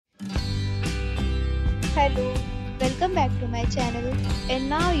Hello, welcome back to my channel, and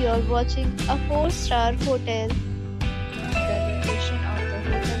now you're watching a 4-star hotel. The location of the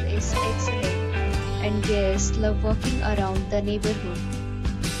hotel is excellent and guests love walking around the neighborhood.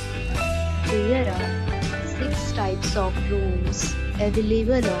 There are 6 types of rooms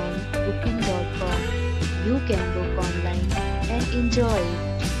available on booking.com. You can book online and enjoy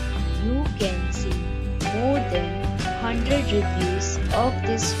it. You can see more than 100 reviews of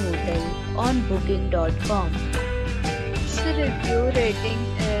this hotel on booking.com. Its review rating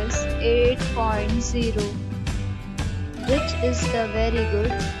is 8.0, which is the very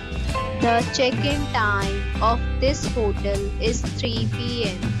good. The check-in time of this hotel is 3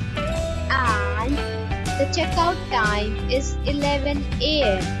 p.m. and the checkout time is 11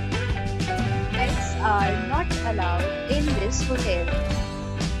 a.m. Pets are not allowed in this hotel.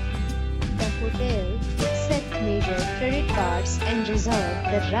 The hotel accepts major credit cards and reserve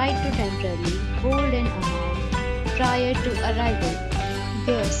the right to temporarily hold an amount prior to arrival.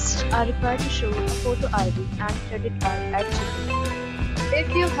 Guests are required to show a photo ID and credit card at check-in.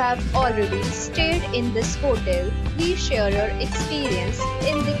 If you have already stayed in this hotel, please share your experience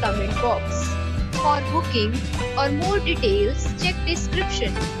in the comment box. For booking or more details, check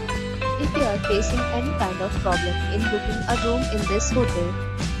description. If you are facing any kind of problem in booking a room in this hotel,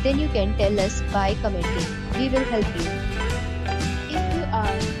 then you can tell us by commenting. We will help you. If you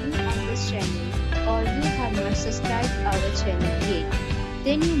are new on this channel or you have not subscribed our channel yet,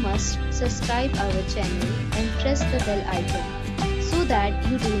 then you must subscribe our channel and press the bell icon so that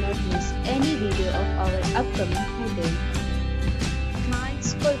you do not miss any video of our upcoming hotel.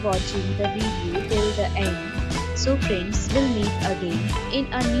 Thanks for watching the video till the end. So friends, we'll meet again in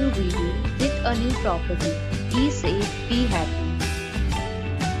a new video with a new property. Be safe, be happy.